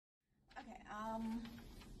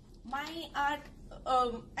My art,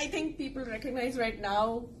 I think people recognize right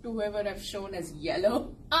now to whoever I've shown as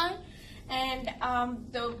yellow art. And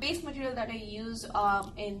the base material that I use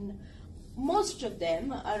in most of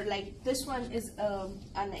them are like, this one is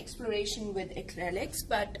an exploration with acrylics,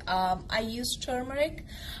 but I use turmeric.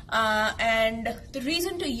 And the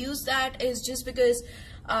reason to use that is just because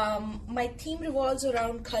my theme revolves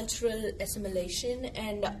around cultural assimilation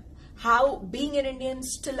and how, being an Indian,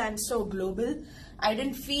 still I'm so global. I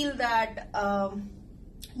didn't feel that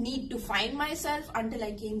need to find myself until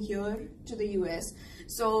I came here to the US.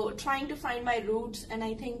 So trying to find my roots, and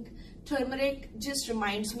I think turmeric just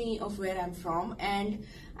reminds me of where I'm from. And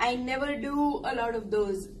I never do a lot of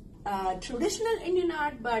those traditional Indian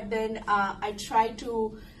art, but then I try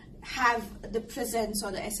to have the presence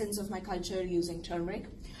or the essence of my culture using turmeric.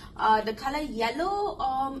 The color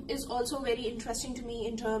yellow is also very interesting to me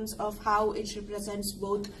in terms of how it represents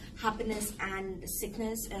both happiness and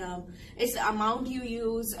sickness. It's the amount you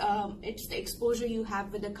use, it's the exposure you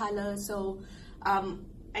have with the color. So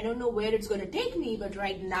I don't know where it's going to take me, but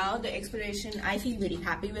right now the exploration, I feel very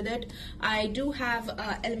happy with it. I do have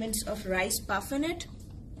elements of rice puff in it.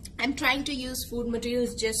 I'm trying to use food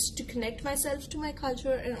materials just to connect myself to my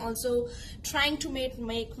culture, and also trying to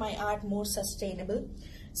make my art more sustainable,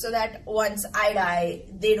 so that once I die,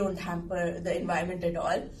 they don't hamper the environment at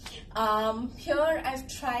all. Here I've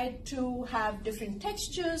tried to have different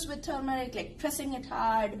textures with turmeric, like pressing it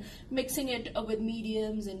hard, mixing it with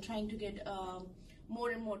mediums, and trying to get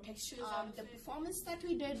more and more textures. The performance that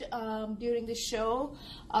we did during the show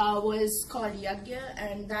was called Yagya,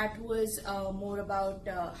 and that was more about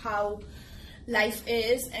how life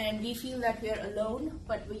is, and we feel that we are alone,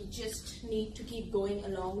 but we just need to keep going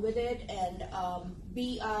along with it, and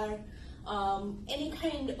be our any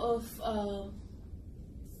kind of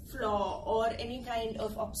flaw or any kind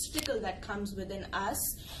of obstacle that comes within us,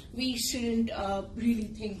 we shouldn't really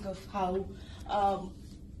think of how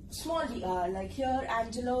small we are. Like here,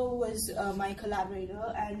 Angelo was my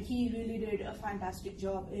collaborator, and he really did a fantastic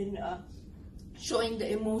job in showing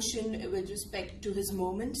the emotion with respect to his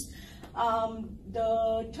moments.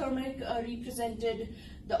 The turmeric represented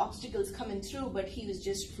the obstacles coming through, but he was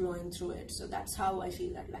just flowing through it. So that's how I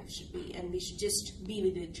feel that life should be, and we should just be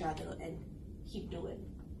with each other and keep doing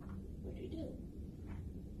what we do.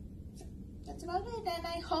 So that's about it, and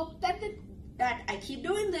I hope that I keep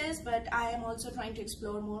doing this, but I am also trying to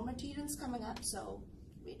explore more materials coming up, so